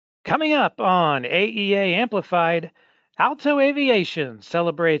Coming up on AEA Amplified, Alto Aviation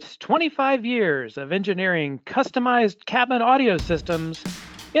celebrates 25 years of engineering customized cabin audio systems,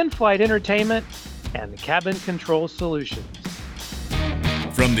 in-flight entertainment, and cabin control solutions.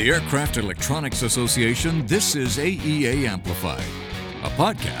 From the Aircraft Electronics Association, this is AEA Amplified, a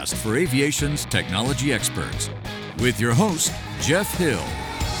podcast for aviation's technology experts, with your host, Jeff Hill.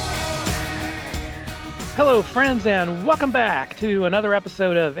 Hello, friends, and welcome back to another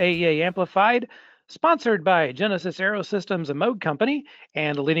episode of AEA Amplified, sponsored by Genesis Aerosystems, a Moog company,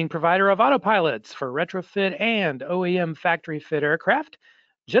 and a leading provider of autopilots for retrofit and OEM factory fit aircraft.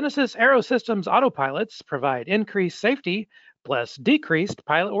 Genesis Aerosystems autopilots provide increased safety plus decreased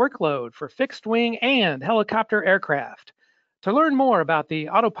pilot workload for fixed wing and helicopter aircraft. To learn more about the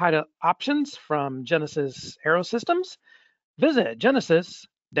autopilot options from Genesis Aerosystems, visit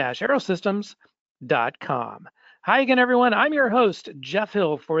genesis-aerosystems.com. Hi again, everyone. I'm your host, Jeff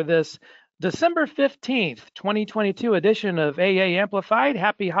Hill, for this December 15th, 2022 edition of AA Amplified.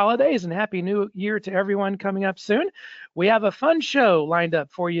 Happy holidays and happy new year to everyone coming up soon. We have a fun show lined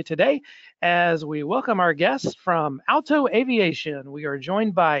up for you today as we welcome our guests from Alto Aviation. We are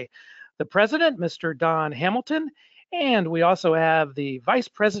joined by the president, Mr. Don Hamilton, and we also have the vice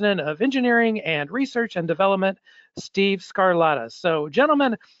president of engineering and research and development, Steve Scarlatta. So,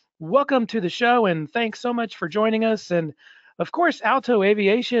 gentlemen, welcome to the show, and thanks so much for joining us. And of course, Alto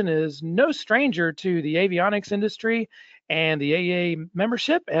Aviation is no stranger to the avionics industry and the AEA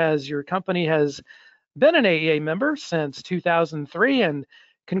membership, as your company has been an AEA member since 2003. And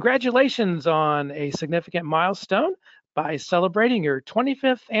congratulations on a significant milestone by celebrating your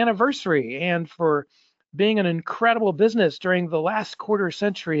 25th anniversary and for being an incredible business during the last quarter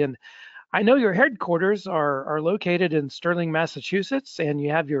century. And I know your headquarters are located in Sterling, Massachusetts, and you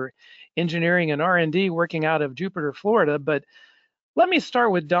have your engineering and R&D working out of Jupiter, Florida. But let me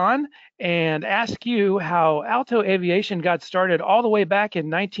start with Don and ask you how Alto Aviation got started all the way back in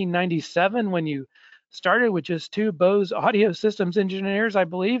 1997 when you started with just two Bose audio systems engineers, I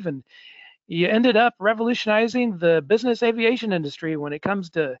believe, and you ended up revolutionizing the business aviation industry when it comes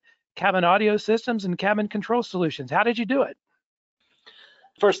to cabin audio systems and cabin control solutions. How did you do it?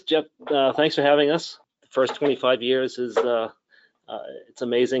 First, Jeff, thanks for having us. The first 25 years is it's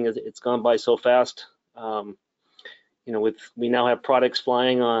amazing. It's gone by so fast. We now have products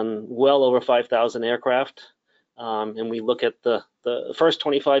flying on well over 5,000 aircraft, and we look at the first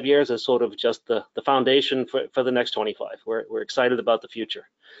 25 years as sort of just the foundation for the next 25. We're excited about the future.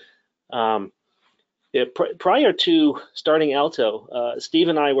 Prior to starting Alto, Steve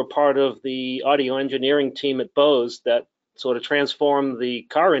and I were part of the audio engineering team at Bose that sort of transformed the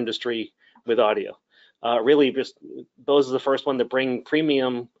car industry with audio. Really, just Bose is the first one to bring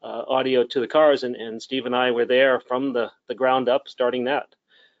premium audio to the cars, and Steve and I were there from the ground up, starting that.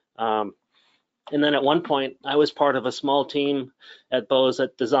 And then at one point, I was part of a small team at Bose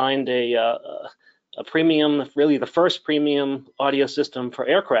that designed a premium, really the first premium audio system for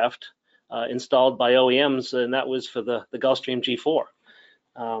aircraft installed by OEMs, and that was for the Gulfstream G4.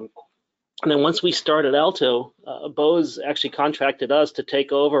 And then once we started Alto, Bose actually contracted us to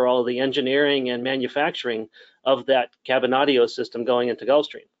take over all the engineering and manufacturing of that cabin audio system going into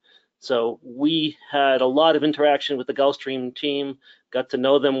Gulfstream. So we had a lot of interaction with the Gulfstream team, got to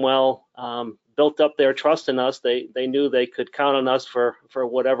know them well, built up their trust in us. They knew they could count on us for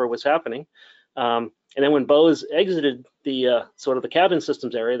whatever was happening. And then when Bose exited the sort of the cabin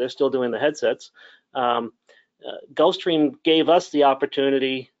systems area, they're still doing the headsets. Gulfstream gave us the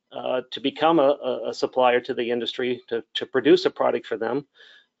opportunity to become a supplier to the industry, to produce a product for them.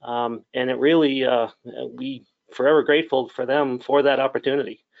 And it really, we forever grateful for them for that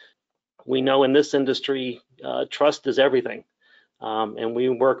opportunity. We know in this industry, trust is everything. And we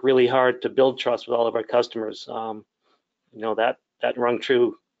work really hard to build trust with all of our customers. That rung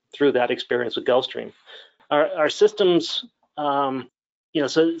true through that experience with Gulfstream. Our systems,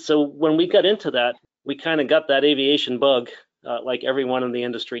 so when we got into that, we kind of got that aviation bug. Like everyone in the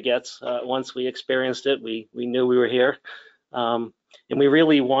industry gets. Once we experienced it, we knew we were here. And we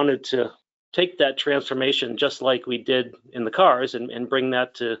really wanted to take that transformation just like we did in the cars and bring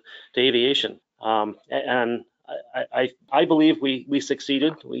that to aviation. And I believe we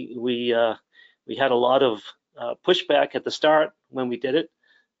succeeded. We had a lot of pushback at the start when we did it,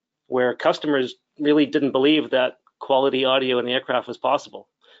 where customers really didn't believe that quality audio in the aircraft was possible.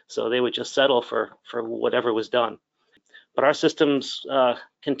 So they would just settle for whatever was done. But our systems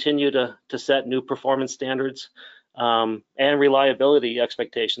continue to set new performance standards and reliability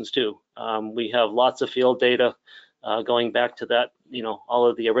expectations too. We have lots of field data going back to that, all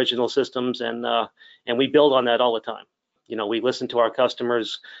of the original systems, and we build on that all the time. we listen to our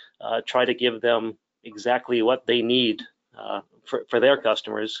customers, try to give them exactly what they need for their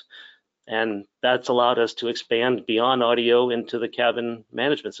customers. And that's allowed us to expand beyond audio into the cabin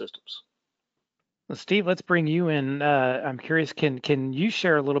management systems. Well, Steve, let's bring you in. I'm curious, can you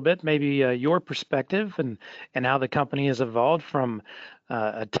share a little bit, maybe your perspective and how the company has evolved from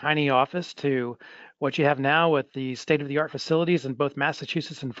a tiny office to what you have now with the state-of-the-art facilities in both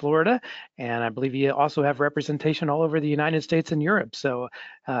Massachusetts and Florida, and I believe you also have representation all over the United States and Europe. So,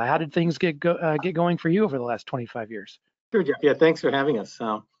 how did things get going for you over the last 25 years? Sure, Jeff. Yeah, thanks for having us.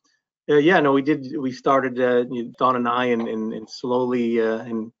 We started, Don and I, and slowly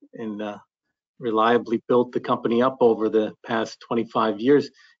and reliably built the company up over the past 25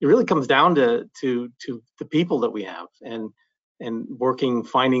 years. It really comes down to the people that we have and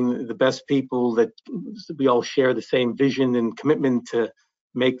finding the best people that we all share the same vision and commitment to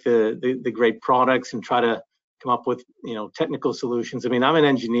make the great products and try to come up with technical solutions. I mean, I'm an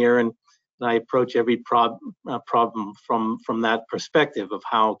engineer, and I approach every problem from that perspective of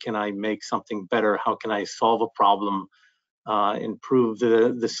how can I make something better, how can I solve a problem, improve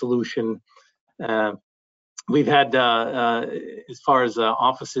the solution. We've had, as far as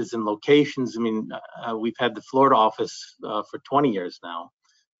offices and locations, I mean, we've had the Florida office for 20 years now.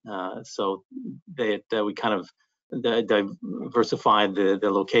 So we kind of diversified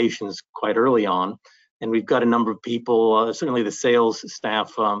the locations quite early on. And we've got a number of people, certainly the sales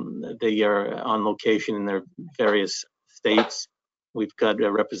staff, they are on location in their various states. We've got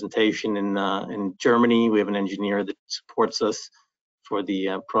a representation in Germany. We have an engineer that supports us for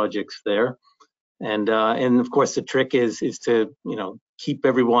the projects there. And of course, the trick is to keep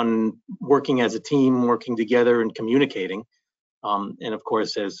everyone working as a team, working together and communicating. And of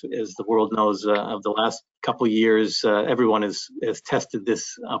course, as the world knows, of the last couple of years, everyone has tested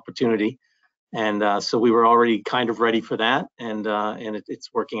this opportunity. And so we were already kind of ready for that, and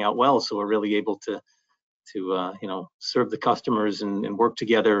it's working out well. So we're really able to serve the customers and work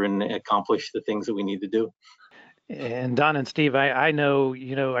together and accomplish the things that we need to do. And Don and Steve, I know,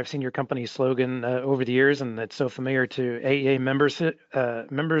 I've seen your company's slogan over the years, and it's so familiar to AEA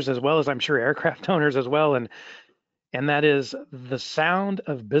members as well as I'm sure aircraft owners as well, and that is the sound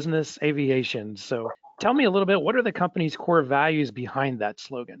of business aviation. So tell me a little bit, what are the company's core values behind that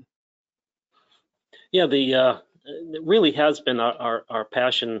slogan? Yeah, it really has been our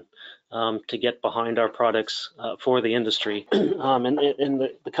passion to get behind our products for the industry. And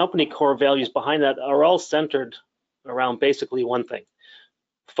the company core values behind that are all centered around basically one thing: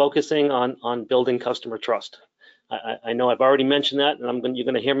 focusing on building customer trust. I know I've already mentioned that, and you're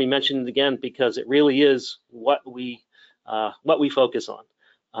going to hear me mention it again because it really is what we focus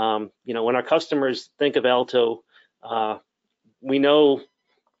on. When our customers think of Alto, we know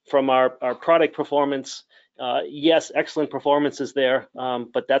from our product performance, yes, excellent performance is there,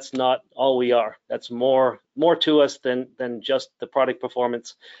 but that's not all we are. That's more to us than just the product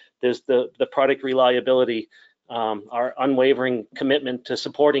performance. There's the product reliability, our unwavering commitment to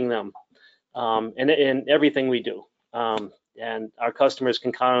supporting them, and in everything we do. And our customers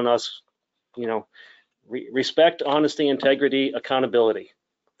can count on us, respect, honesty, integrity, accountability.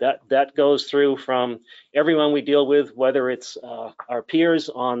 That goes through from everyone we deal with, whether it's our peers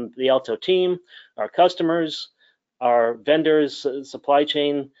on the Alto team, our customers, our vendors, supply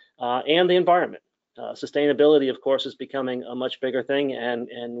chain, and the environment. Sustainability, of course, is becoming a much bigger thing,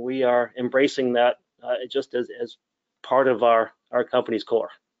 and we are embracing that just as part of our company's core.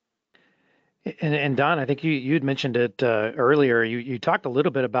 And Don, I think you'd mentioned it earlier. You talked a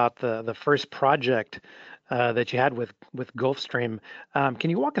little bit about the first project that you had with Gulfstream. Can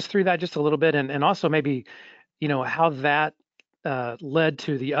you walk us through that just a little bit, and also maybe how that led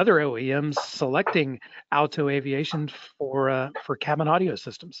to the other OEMs selecting Alto Aviation for cabin audio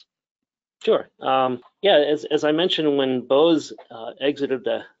systems? Sure. As I mentioned, when Bose exited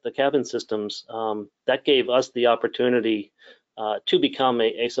the cabin systems, that gave us the opportunity to become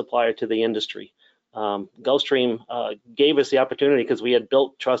a supplier to the industry. Gulfstream gave us the opportunity because we had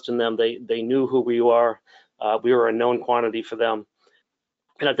built trust in them. They knew who we are. We were a known quantity for them.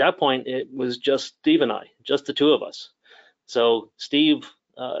 And at that point, it was just Steve and I, just the two of us. So Steve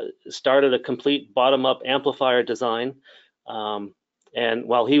started a complete bottom-up amplifier design. And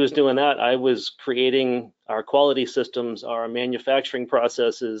while he was doing that, I was creating our quality systems, our manufacturing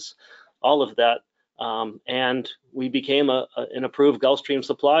processes, all of that. And we became an approved Gulfstream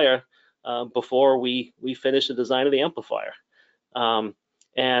supplier before we finished the design of the amplifier.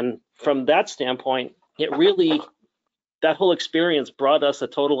 And from that standpoint, that whole experience brought us a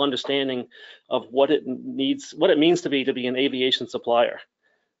total understanding of what it means to be an aviation supplier.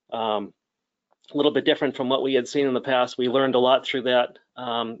 a little bit different from what we had seen in the past. We learned a lot through that.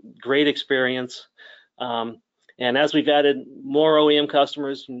 Great experience. And as we've added more OEM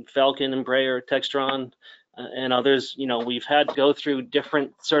customers, Falcon, Embraer, Textron, and others, we've had to go through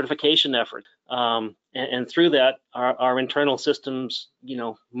different certification efforts. And through that, our internal systems,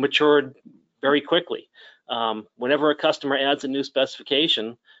 matured very quickly. Whenever a customer adds a new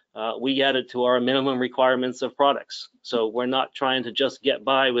specification, we add it to our minimum requirements of products. So we're not trying to just get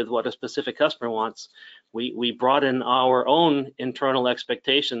by with what a specific customer wants. We brought in our own internal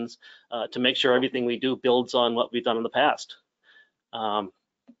expectations to make sure everything we do builds on what we've done in the past.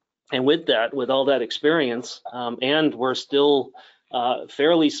 And with all that experience, and we're still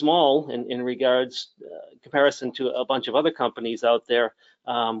fairly small in regards comparison to a bunch of other companies out there,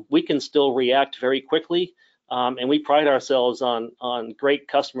 we can still react very quickly. And we pride ourselves on great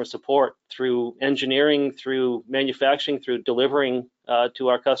customer support through engineering, through manufacturing, through delivering to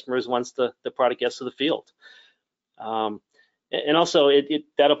our customers once the product gets to the field. And also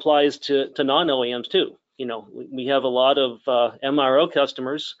that applies to non-OEMs too. We have a lot of MRO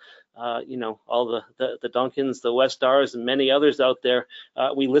customers, all the Duncans, the Westars, and many others out there.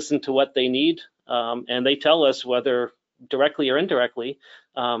 We listen to what they need, and they tell us, whether directly or indirectly,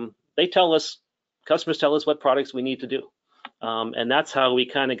 customers tell us what products we need to do. And that's how we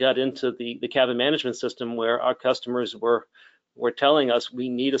kind of got into the cabin management system, where our customers were telling us, we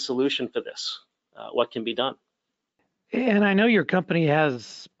need a solution for this. What can be done? And I know your company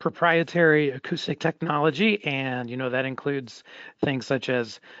has proprietary acoustic technology, and that includes things such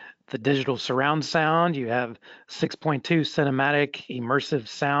as the digital surround sound. You have 6.2 cinematic immersive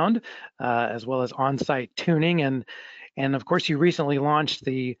sound, as well as on-site tuning, and of course you recently launched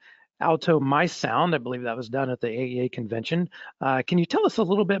the Alto MySound. I believe that was done at the AEA convention. Can you tell us a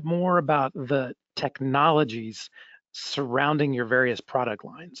little bit more about the technologies surrounding your various product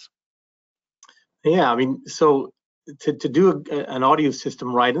lines? Yeah, so to do an audio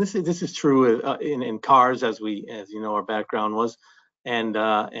system right, and this is true in cars, as our background was, and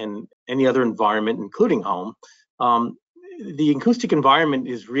any other environment, including home. The acoustic environment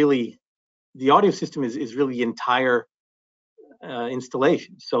is really, the audio system is really the entire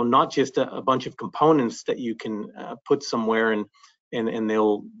installation. So not just a bunch of components that you can put somewhere and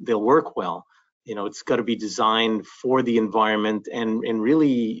they'll work well. It's got to be designed for the environment and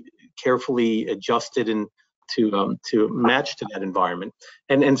really carefully adjusted and to match to that environment.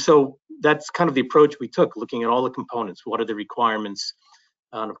 And so that's kind of the approach we took, looking at all the components. What are the requirements?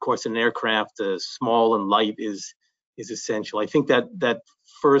 And of course, in an aircraft, small and light is essential. I think that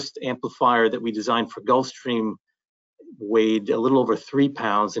first amplifier that we designed for Gulfstream weighed a little over 3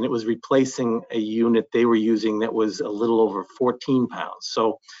 pounds, and it was replacing a unit they were using that was a little over 14 pounds.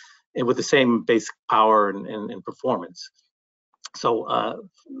 So, and with the same basic power and performance. So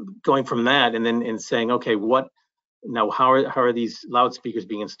going from that and saying, okay, how are these loudspeakers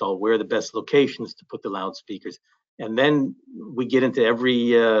being installed? Where are the best locations to put the loudspeakers? And then we get into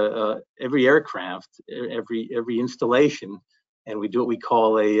every aircraft, every installation, and we do what we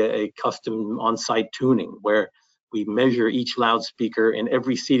call a custom on-site tuning, where we measure each loudspeaker in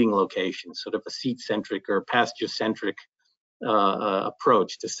every seating location, sort of a seat-centric or passenger-centric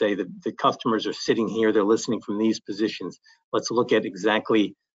approach, to say that the customers are sitting here, they're listening from these positions. Let's look at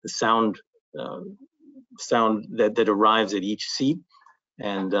exactly the sound that arrives at each seat,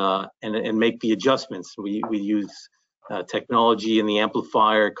 and make the adjustments. We use technology in the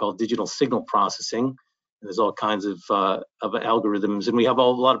amplifier called digital signal processing. And there's all kinds of algorithms, and we have a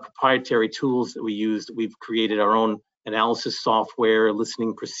lot of proprietary tools that we use. We've created our own analysis software,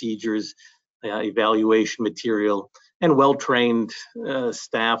 listening procedures, evaluation material, and well-trained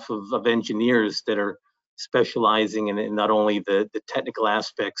staff of engineers that are specializing in not only the technical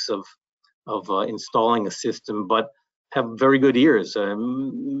aspects of installing a system, but have very good ears.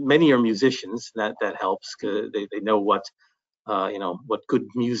 Many are musicians. That helps. They know what good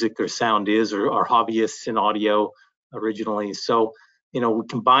music or sound is, or are hobbyists in audio originally. So we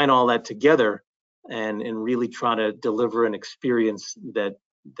combine all that together and really try to deliver an experience that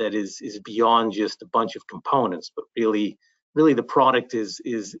is beyond just a bunch of components, but really the product is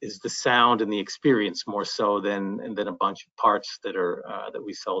the sound and the experience, more so than a bunch of parts that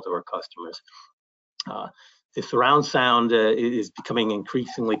we sell to our customers. The surround sound is becoming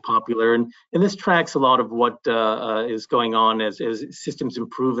increasingly popular, and this tracks a lot of what is going on as systems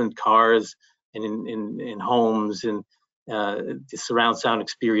improve in cars and in homes, and the surround sound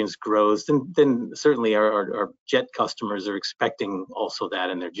experience grows. Then certainly our jet customers are expecting also that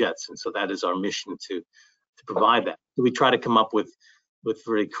in their jets, and so that is our mission to provide that. We try to come up with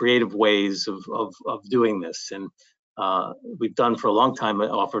very creative ways of doing this, and we've done for a long time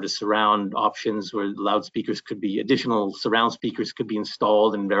offered a surround options where loudspeakers additional surround speakers could be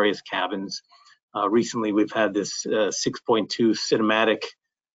installed in various cabins. Recently, we've had this 6.2 cinematic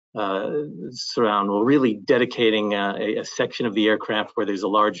surround, well, really dedicating a section of the aircraft where there's a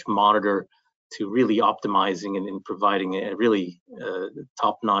large monitor to really optimizing and providing a really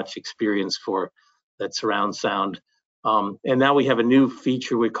top-notch experience for that surround sound. And now we have a new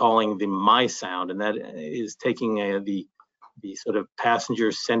feature we're calling the My Sound, and that is taking the sort of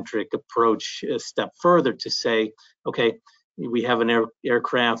passenger-centric approach a step further to say, okay, we have an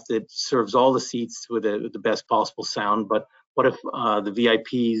aircraft that serves all the seats with the best possible sound, but what if the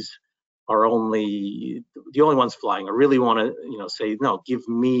VIPs are the only ones flying? I really want to, say, no, give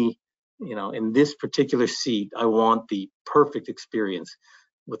me, in this particular seat, I want the perfect experience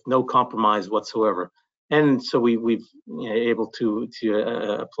with no compromise whatsoever. And so we've able to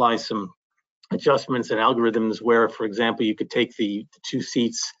apply some adjustments and algorithms where, for example, you could take the two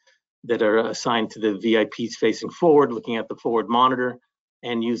seats that are assigned to the VIPs facing forward, looking at the forward monitor,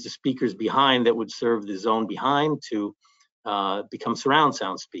 and use the speakers behind that would serve the zone behind to become surround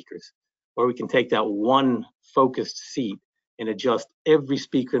sound speakers. Or we can take that one focused seat and adjust every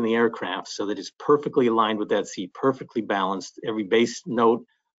speaker in the aircraft so that it's perfectly aligned with that seat, perfectly balanced, every bass note,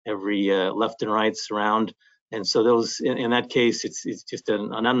 every left and right surround. And so those, in that case, it's just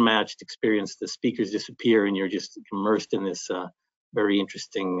an unmatched experience. The speakers disappear and you're just immersed in this very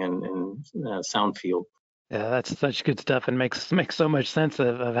interesting and sound field. Yeah, that's such good stuff, and makes so much sense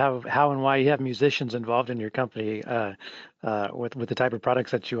of how and why you have musicians involved in your company with the type of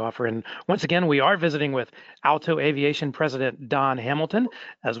products that you offer. And once again, we are visiting with Alto Aviation President Don Hamilton,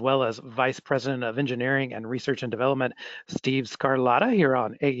 as well as Vice President of Engineering and Research and Development Steve Scarlatta here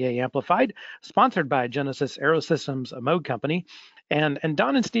on AEA Amplified, sponsored by Genesys Aerosystems, a Moog company. And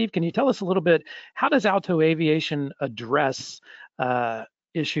Don and Steve, can you tell us a little bit, how does Alto Aviation address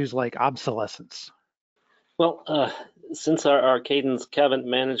issues like obsolescence? Well, since our Cadence cabin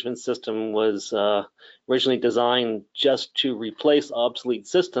management system was originally designed just to replace obsolete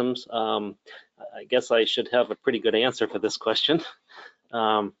systems, I guess I should have a pretty good answer for this question.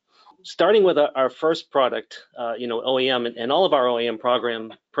 Starting with our first product, OEM, and all of our OEM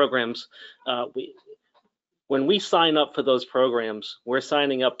programs, when we sign up for those programs, we're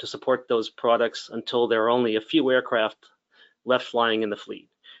signing up to support those products until there are only a few aircraft left flying in the fleet.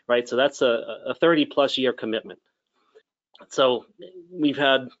 Right, so that's a 30-plus year commitment. So we've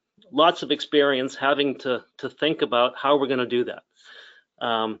had lots of experience having to think about how we're going to do that.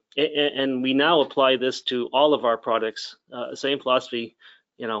 And we now apply this to all of our products. Same philosophy.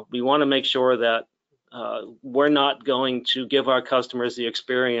 We want to make sure that we're not going to give our customers the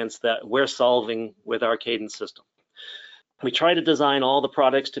experience that we're solving with our Cadence system. We try to design all the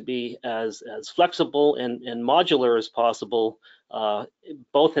products to be as flexible and modular as possible,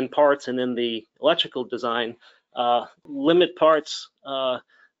 both in parts and in the electrical design. Limit parts that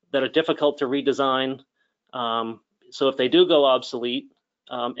are difficult to redesign. So if they do go obsolete,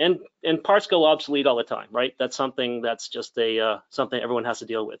 and parts go obsolete all the time, right? That's something that's just something everyone has to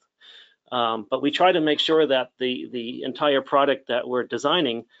deal with. But we try to make sure that the entire product that we're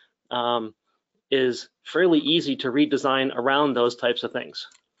designing is fairly easy to redesign around those types of things.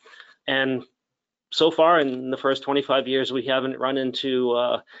 And so far in the first 25 years, we haven't run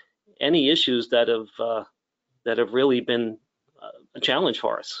into any issues that have really been a challenge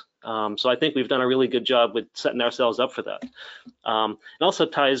for us. So I think we've done a really good job with setting ourselves up for that. It also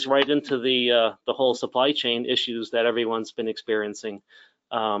ties right into the whole supply chain issues that everyone's been experiencing.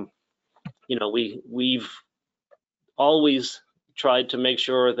 We've always tried to make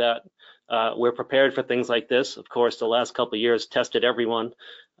sure that we're prepared for things like this. Of course, the last couple of years tested everyone,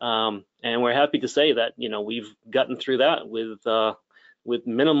 and we're happy to say that we've gotten through that with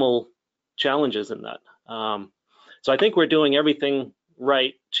minimal challenges in that. So I think we're doing everything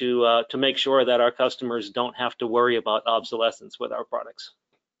right to make sure that our customers don't have to worry about obsolescence with our products.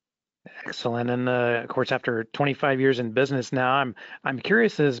 Excellent. And of course, after 25 years in business now, I'm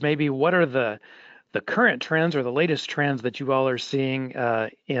curious as maybe what are the current trends or the latest trends that you all are seeing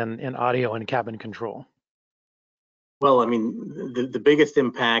in audio and cabin control? Well, I mean, the biggest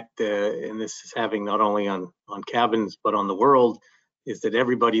impact, and this is having not only on cabins, but on the world, is that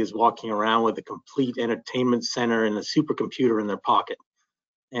everybody is walking around with a complete entertainment center and a supercomputer in their pocket,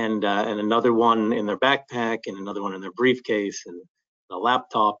 and another one in their backpack, and another one in their briefcase, and a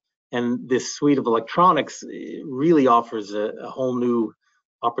laptop. And this suite of electronics really offers a whole new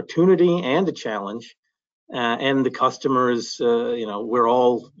opportunity and a challenge. And the customers, we're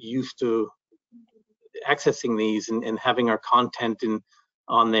all used to accessing these and having our content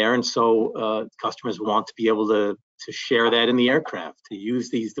on there. And so customers want to be able to to share that in the aircraft, to use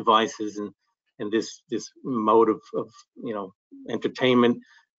these devices and this mode of entertainment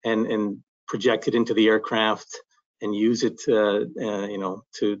and project it into the aircraft and use it to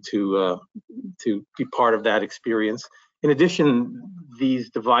be part of that experience. In addition,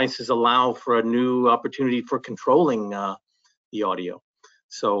 these devices allow for a new opportunity for controlling the audio.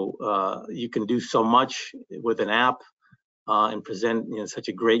 So you can do so much with an app and present such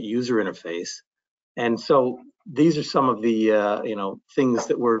a great user interface. And so these are some of the things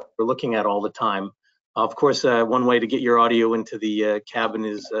that we're looking at all the time. Of course, one way to get your audio into the cabin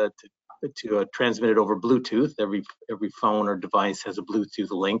is to transmit it over Bluetooth. Every phone or device has a Bluetooth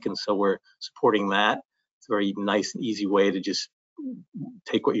link, and so we're supporting that. It's a very nice and easy way to just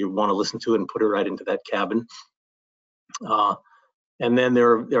take what you want to listen to and put it right into that cabin. And then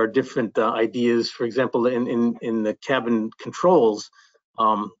there are different ideas. For example, in the cabin controls,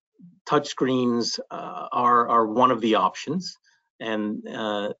 touchscreens are one of the options,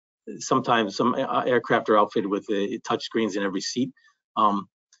 and sometimes some aircraft are outfitted with touchscreens in every seat.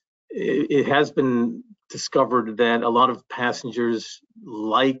 It has been discovered that a lot of passengers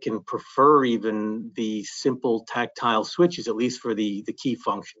like and prefer even the simple tactile switches, at least for the key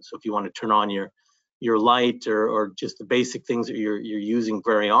functions. So if you want to turn on your light or just the basic things that you're using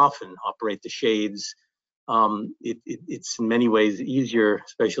very often, operate the shades, it's in many ways easier,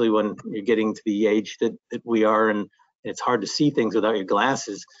 especially when you're getting to the age that we are, and it's hard to see things without your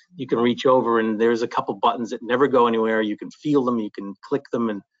glasses. You can reach over and there's a couple buttons that never go anywhere. You can feel them, you can click them,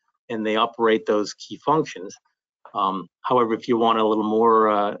 and they operate those key functions. However, if you want a little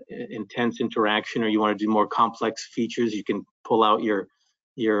more intense interaction, or you want to do more complex features, you can pull out your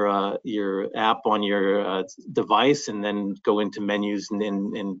app on your device and then go into menus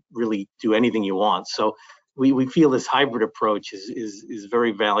and really do anything you want. So we feel this hybrid approach is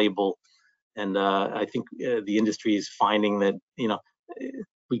very valuable, and I think the industry is finding that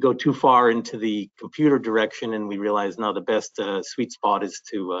we go too far into the computer direction, and we realize now the best sweet spot is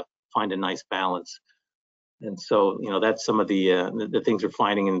to find a nice balance. And so that's some of the things we're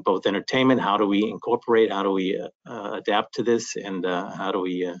finding in both entertainment. How do we incorporate? How do we adapt to this? And how do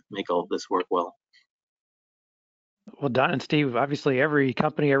we make all of this work well? Well, Don and Steve, obviously every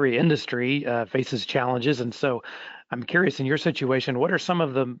company, every industry faces challenges. And so I'm curious, in your situation, what are some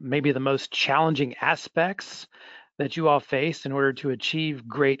of maybe the most challenging aspects that you all face in order to achieve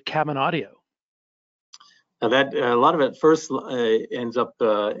great cabin audio? Now that a lot of it first ends up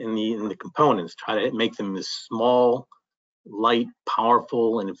in the components. Try to make them as small, light,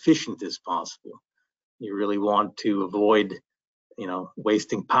 powerful, and efficient as possible. You really want to avoid,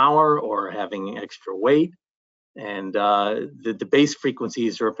 wasting power or having extra weight. And the bass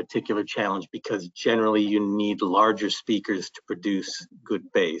frequencies are a particular challenge because generally you need larger speakers to produce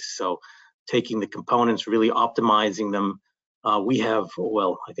good bass. So taking the components, really optimizing them. We have,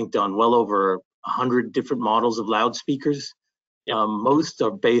 I think, done well over 100 different models of loudspeakers. Most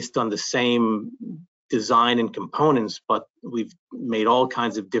are based on the same design and components, but we've made all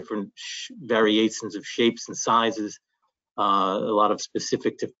kinds of different variations of shapes and sizes, a lot of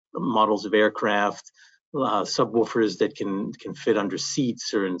specific to models of aircraft, subwoofers that can fit under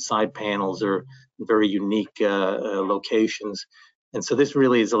seats or in side panels or very unique locations. And so this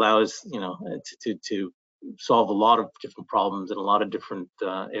really has allowed us to solve a lot of different problems in a lot of different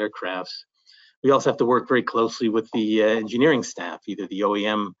aircrafts. We also have to work very closely with the engineering staff, either the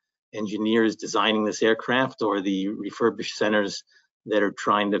OEM engineers designing this aircraft or the refurbished centers that are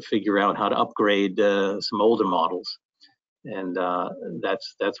trying to figure out how to upgrade some older models. And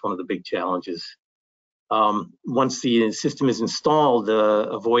that's one of the big challenges. Once the system is installed,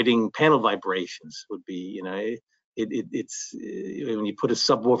 avoiding panel vibrations would be, it's when you put a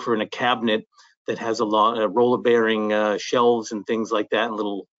subwoofer in a cabinet that has a lot of roller bearing shelves and things like that and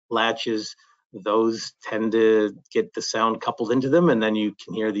little latches, those tend to get the sound coupled into them, and then you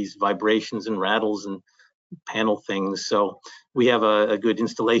can hear these vibrations and rattles and panel things. So we have a good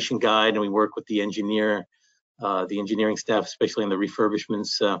installation guide, and we work with the engineering staff, especially in the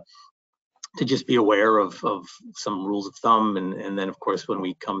refurbishments, to just be aware of some rules of thumb. And then, of course, when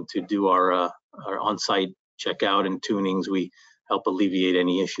we come to do our on-site checkout and tunings, we help alleviate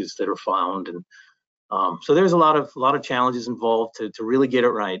any issues that are found. And so there's a lot of challenges involved to really get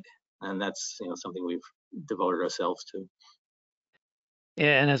it right. And that's something we've devoted ourselves to.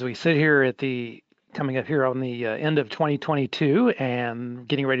 And as we sit here coming up here on the end of 2022 and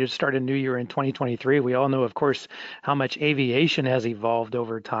getting ready to start a new year in 2023, we all know, of course, how much aviation has evolved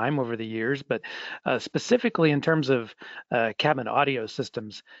over time, over the years. But specifically in terms of cabin audio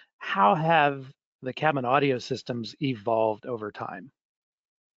systems, how have the cabin audio systems evolved over time?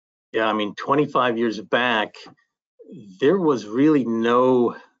 Yeah, 25 years back, there was really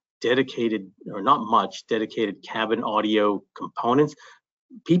no dedicated, or not much dedicated cabin audio components.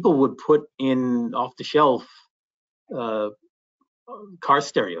 People would put in off-the-shelf car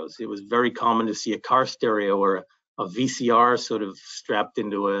stereos. It was very common to see a car stereo or a VCR sort of strapped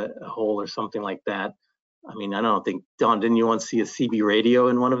into a hole or something like that. I mean, I don't think, Don, didn't you once see a CB radio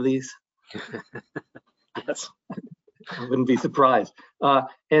in one of these? Yes. I wouldn't be surprised.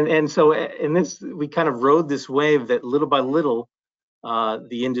 And so in this, we kind of rode this wave that little by little,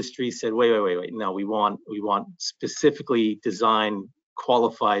 the industry said, wait, no, we want specifically designed,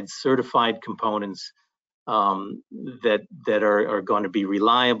 qualified, certified components that are going to be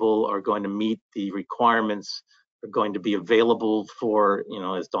reliable, are going to meet the requirements, are going to be available for,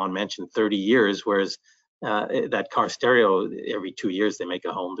 as Don mentioned, 30 years, whereas that car stereo, every 2 years they make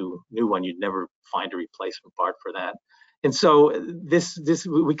a whole new one. You'd never find a replacement part for that. And so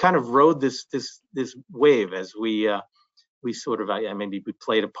we kind of rode this wave as we sort of, maybe we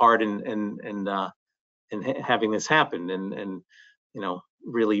played a part in having this happen, and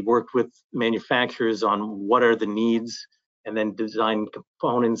really worked with manufacturers on what are the needs, and then design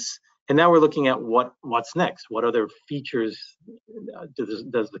components. And now we're looking at what's next. What other features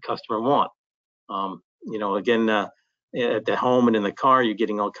does the customer want? Again, at the home and in the car, you're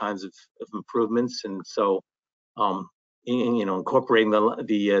getting all kinds of improvements, and so incorporating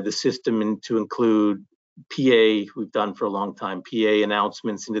the system to include PA, we've done for a long time, PA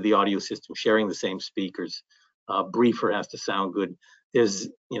announcements into the audio system, sharing the same speakers. Briefer has to sound good. There's,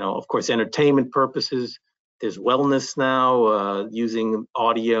 of course, entertainment purposes. There's wellness now, using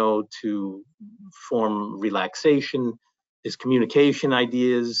audio to form relaxation. There's communication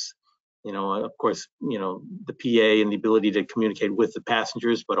ideas. Of course, the PA and the ability to communicate with the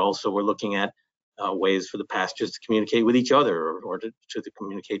passengers, but also we're looking at ways for the passengers to communicate with each other, or to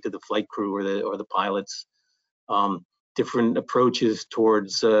communicate to the flight crew or the pilots. Different approaches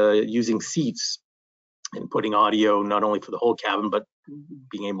towards using seats and putting audio not only for the whole cabin, but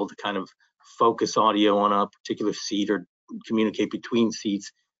being able to kind of focus audio on a particular seat or communicate between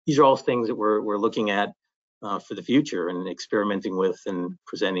seats. These are all things that we're looking at for the future and experimenting with and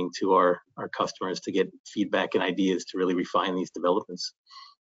presenting to our customers to get feedback and ideas to really refine these developments.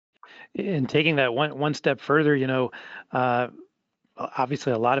 And taking that one step further,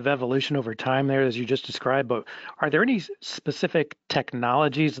 obviously a lot of evolution over time there, as you just described, but are there any specific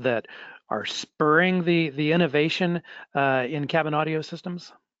technologies that are spurring the innovation in cabin audio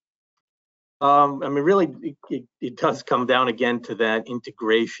systems? Really, it does come down again to that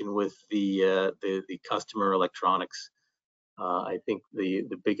integration with the customer electronics. I think the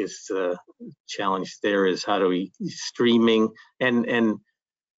biggest challenge there is how do we streaming, and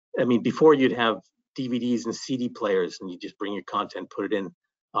before you'd have DVDs and CD players and you just bring your content, put it in.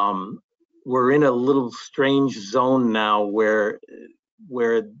 We're in a little strange zone now where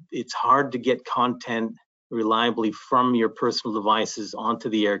it's hard to get content reliably from your personal devices onto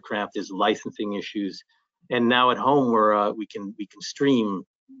the aircraft. There's licensing issues, and now at home where we can stream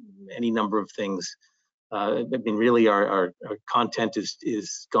any number of things. Really, our content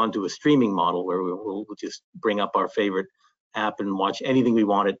is gone to a streaming model where we'll just bring up our favorite app and watch anything we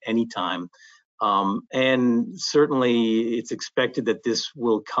want at any time. And certainly, it's expected that this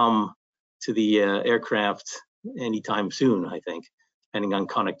will come to the aircraft anytime soon, I think, depending on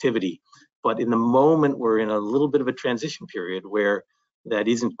connectivity. But in the moment, we're in a little bit of a transition period where that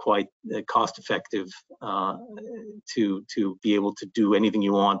isn't quite cost effective to be able to do anything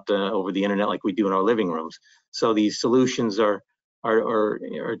you want over the internet like we do in our living rooms. So these solutions are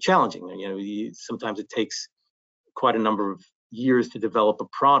challenging. Sometimes it takes quite a number of years to develop a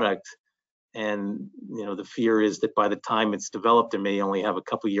product, and the fear is that by the time it's developed, it may only have a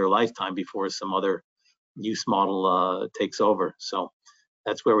couple-year lifetime before some other use model takes over. So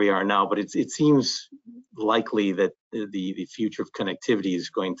that's where we are now, but it seems likely that the future of connectivity is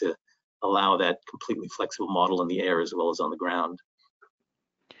going to allow that completely flexible model in the air as well as on the ground.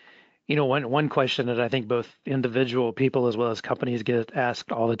 One question that I think both individual people as well as companies get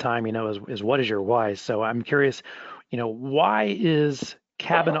asked all the time, is what is your why? So I'm curious, why is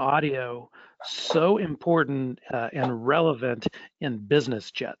cabin audio so important and relevant in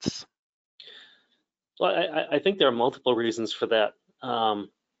business jets? Well, I think there are multiple reasons for that.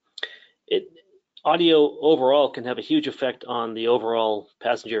 Audio overall can have a huge effect on the overall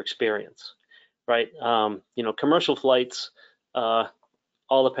passenger experience, right? Commercial flights,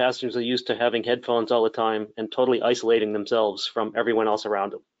 all the passengers are used to having headphones all the time and totally isolating themselves from everyone else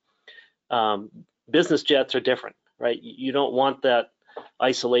around them. Business jets are different, right? You don't want that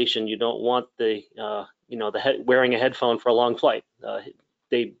isolation. You don't want wearing a headphone for a long flight.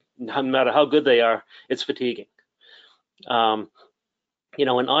 No matter how good they are, it's fatiguing. An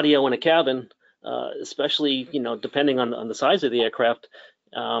audio in a cabin, especially, depending on the size of the aircraft,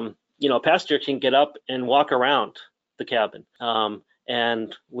 a passenger can get up and walk around the cabin.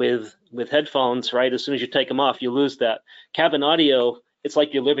 And with headphones, right, as soon as you take them off, you lose that. Cabin audio, it's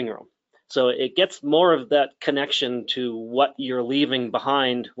like your living room. So it gets more of that connection to what you're leaving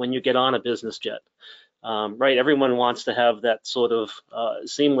behind when you get on a business jet. Right, everyone wants to have that sort of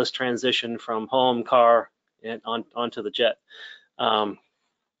seamless transition from home, car, and onto the jet.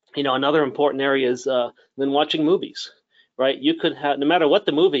 Another important area is when watching movies, right? You could have, no matter what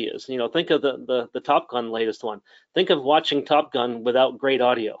the movie is, think of the Top Gun latest one. Think of watching Top Gun without great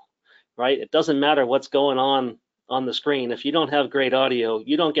audio, right? It doesn't matter what's going on the screen. If you don't have great audio,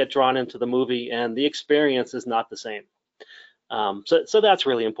 you don't get drawn into the movie, and the experience is not the same. So that's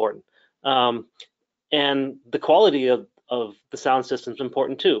really important. And the quality of the sound system is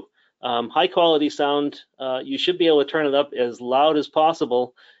important too. High quality sound, you should be able to turn it up as loud as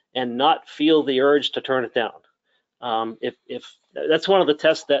possible and not feel the urge to turn it down. If that's one of the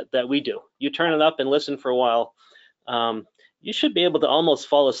tests that we do. You turn it up and listen for a while. You should be able to almost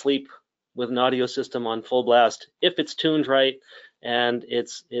fall asleep with an audio system on full blast if it's tuned right and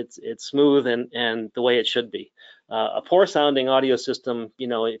it's smooth and the way it should be. A poor sounding audio system,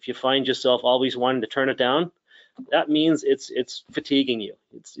 if you find yourself always wanting to turn it down, that means it's fatiguing you.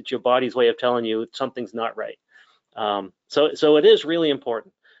 It's your body's way of telling you something's not right. So it is really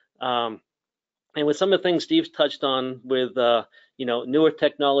important. And with some of the things Steve's touched on with newer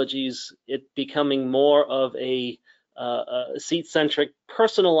technologies, it becoming more of a seat-centric,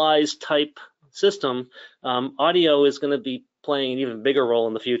 personalized type system, audio is going to be playing an even bigger role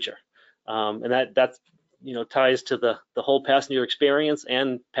in the future. And that's ties to the whole passenger experience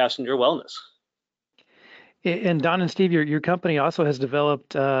and passenger wellness. And Don and Steve, your company also has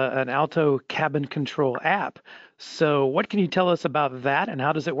developed an Alto cabin control app. So what can you tell us about that, and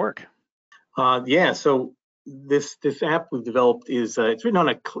how does it work? So this app we've developed is it's written on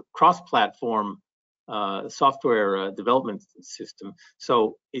a cross-platform software development system.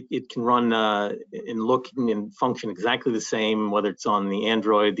 So it can run and look and function exactly the same, whether it's on the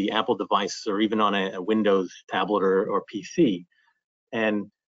Android, the Apple devices, or even on a Windows tablet or PC.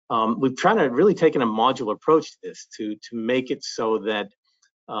 And we've tried to really taken a modular approach to this to make it so that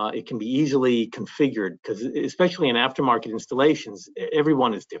it can be easily configured, because especially in aftermarket installations,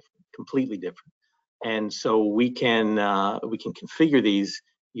 everyone is different, completely different. And so we can configure these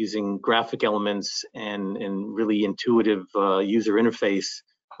using graphic elements and really intuitive user interface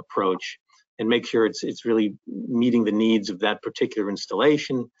approach, and make sure it's really meeting the needs of that particular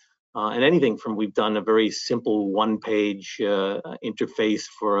installation. And anything from, we've done a very simple one-page interface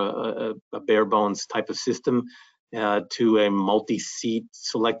for a bare bones type of system to a multi-seat,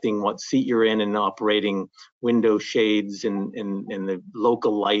 selecting what seat you're in and operating window shades and the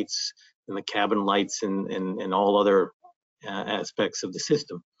local lights and the cabin lights and all other aspects of the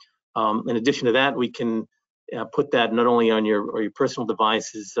system. In addition to that, we can put that not only on your personal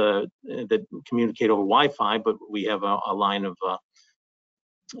devices that communicate over Wi-Fi, but we have a line of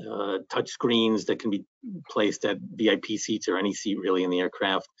touch screens that can be placed at VIP seats or any seat really in the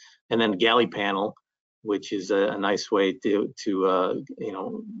aircraft, and then a galley panel, which is a nice way to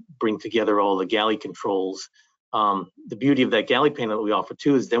bring together all the galley controls. The beauty of that galley panel that we offer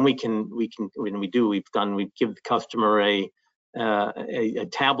too is then we give the customer a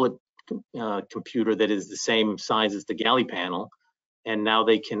tablet computer that is the same size as the galley panel, and now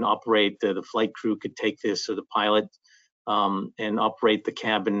they can operate, the flight crew could take this, or the pilot, and operate the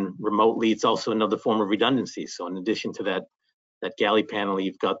cabin remotely. It's also another form of redundancy. So in addition to that galley panel,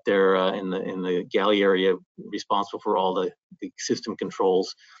 you've got there in the galley area responsible for all the system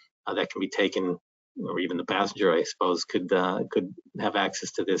controls that can be taken, or even the passenger, I suppose, could have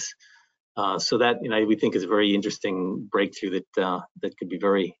access to this. So that we think is a very interesting breakthrough that could be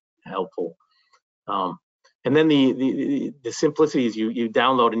very helpful. And then the simplicity is you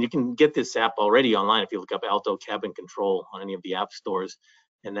download, and you can get this app already online if you look up Alto Cabin Control on any of the app stores,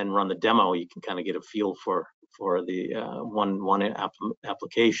 and then run the demo. You can kind of get a feel for the one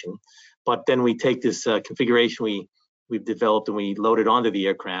application. But then we take this configuration we've developed and we load it onto the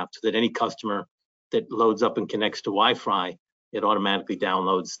aircraft, so that any customer that loads up and connects to Wi-Fi, it automatically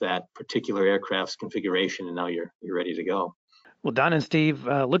downloads that particular aircraft's configuration, and now you're ready to go. Well, Don and Steve,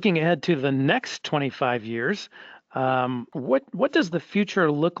 looking ahead to the next 25 years, what does the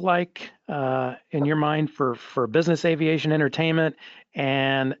future look like in your mind for business aviation entertainment,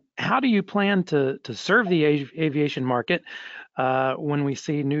 and how do you plan to serve the aviation market when we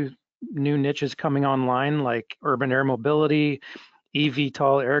see new niches coming online, like urban air mobility,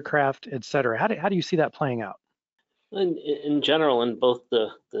 eVTOL aircraft, et cetera? How do you see that playing out? In general, in both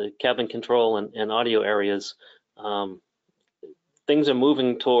the cabin control and audio areas, things are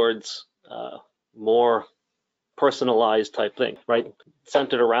moving towards more personalized type thing, right?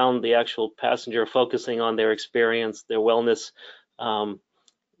 Centered around the actual passenger, focusing on their experience, their wellness.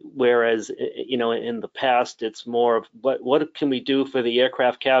 Whereas, in the past, it's more of what can we do for the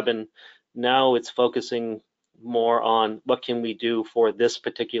aircraft cabin? Now it's focusing more on what can we do for this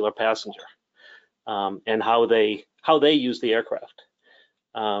particular passenger, and how they use the aircraft.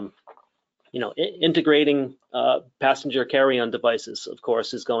 Integrating passenger carry-on devices, of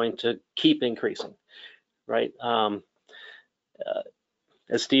course, is going to keep increasing, right?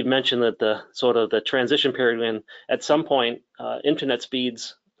 As Steve mentioned, that the sort of the transition period when at some point internet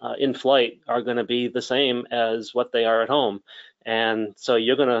speeds in flight are going to be the same as what they are at home, and so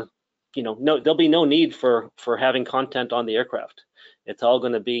you're going to, there'll be no need for having content on the aircraft. It's all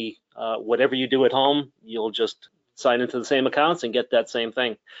going to be whatever you do at home, you'll just sign into the same accounts and get that same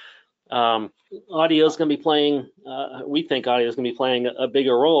thing. Audio is going to be playing, we think audio is going to be playing a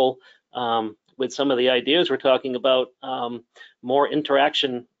bigger role with some of the ideas we're talking about, more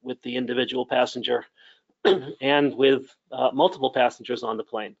interaction with the individual passenger and with multiple passengers on the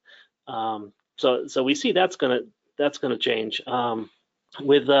plane. So we see that's going to change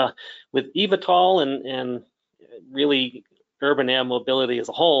with eVTOL and really urban air mobility as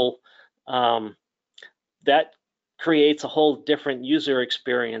a whole. That creates a whole different user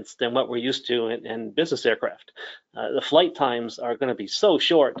experience than what we're used to in business aircraft. The flight times are going to be so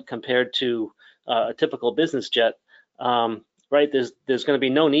short compared to a typical business jet, right? There's going to be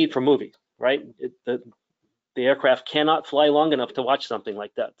no need for movies, right? The aircraft cannot fly long enough to watch something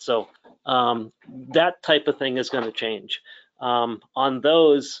like that. So that type of thing is going to change. On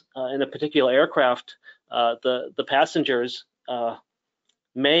those in a particular aircraft, the passengers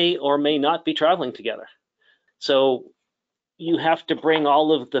may or may not be traveling together. So you have to bring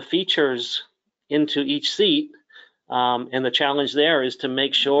all of the features into each seat, and the challenge there is to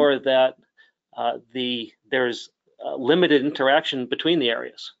make sure that there's limited interaction between the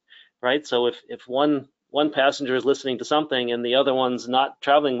areas, right? So if one passenger is listening to something and the other one's not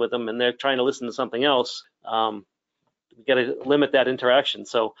traveling with them and they're trying to listen to something else, we got to limit that interaction.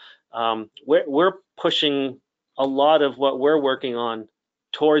 So we're pushing a lot of what we're working on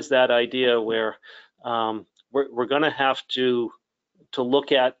towards that idea where we're going to have to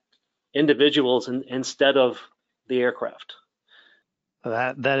look at individuals instead of the aircraft.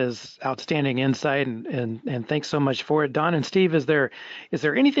 That is outstanding insight, and thanks so much for it, Don and Steve. Is there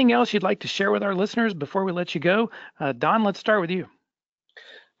anything else you'd like to share with our listeners before we let you go? Don, let's start with you.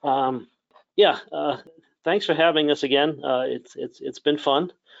 Thanks for having us again. It's been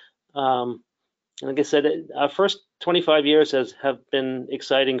fun. Like I said, our first 25 years have been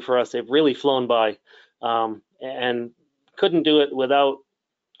exciting for us. They've really flown by, and couldn't do it without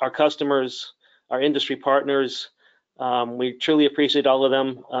our customers, our industry partners. We truly appreciate all of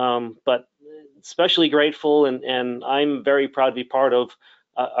them, but especially grateful, and I'm very proud to be part of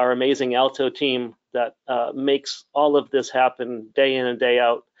our amazing Alto team that makes all of this happen day in and day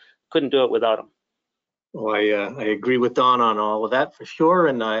out. Couldn't do it without them. Well, I agree with Don on all of that for sure,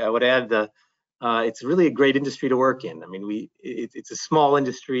 and I would add it's really a great industry to work in. I mean, it's a small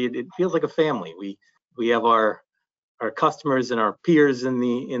industry. It feels like a family. We have our customers and our peers in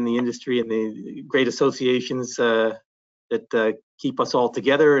the industry and the great associations that keep us all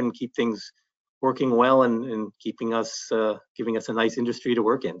together and keep things working well and keeping us giving us a nice industry to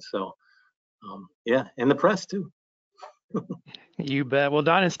work in. So and the press too. You bet. Well,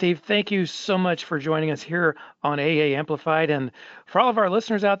 Don and Steve, thank you so much for joining us here on AA Amplified. And for all of our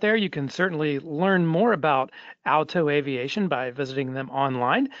listeners out there, you can certainly learn more about Alto Aviation by visiting them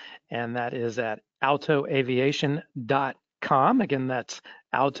online. And that is at altoaviation.com. Again, that's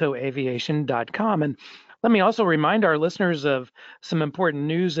altoaviation.com. And let me also remind our listeners of some important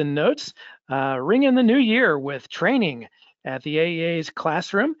news and notes. Ring in the new year with training at the AEA's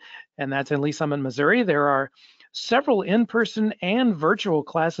classroom, and that's in Lee Summit, Missouri. There are several in-person and virtual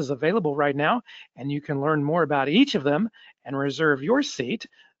classes available right now, and you can learn more about each of them and reserve your seat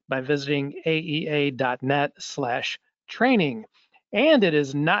by visiting aea.net/training. And it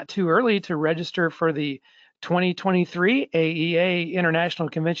is not too early to register for the 2023 AEA International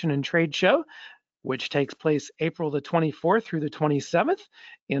Convention and Trade Show, which takes place April the 24th through the 27th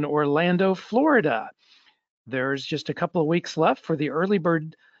in Orlando, Florida. There's just a couple of weeks left for the early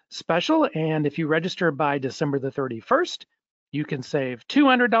bird special, and if you register by December the 31st, you can save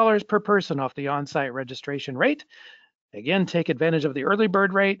 $200 per person off the on-site registration rate. Again, take advantage of the early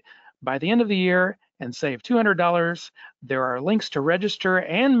bird rate by the end of the year and save $200. There are links to register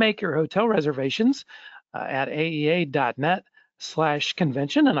and make your hotel reservations at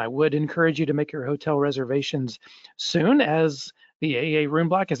aea.net/convention. And I would encourage you to make your hotel reservations soon, as the AEA room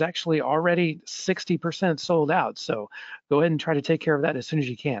block is actually already 60% sold out. So go ahead and try to take care of that as soon as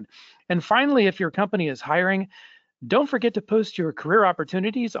you can. And finally, if your company is hiring, don't forget to post your career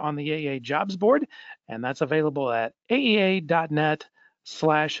opportunities on the AEA jobs board, and that's available at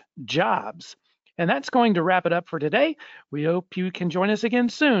aea.net/jobs. And that's going to wrap it up for today. We hope you can join us again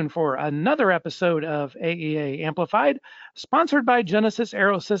soon for another episode of AEA Amplified, sponsored by Genesis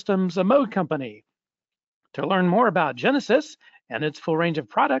Aerosystems, a mode company. To learn more about Genesis and its full range of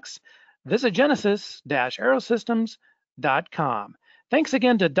products, visit genesis-aerosystems.com. Thanks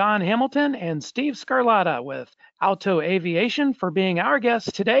again to Don Hamilton and Steve Scarlatta with Alto Aviation for being our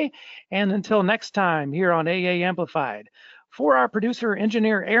guests today. And until next time here on AEA Amplified, for our producer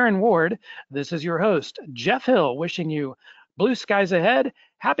engineer Aaron Ward, this is your host Jeff Hill, wishing you blue skies ahead,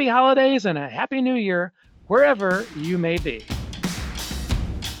 happy holidays, and a happy new year wherever you may be.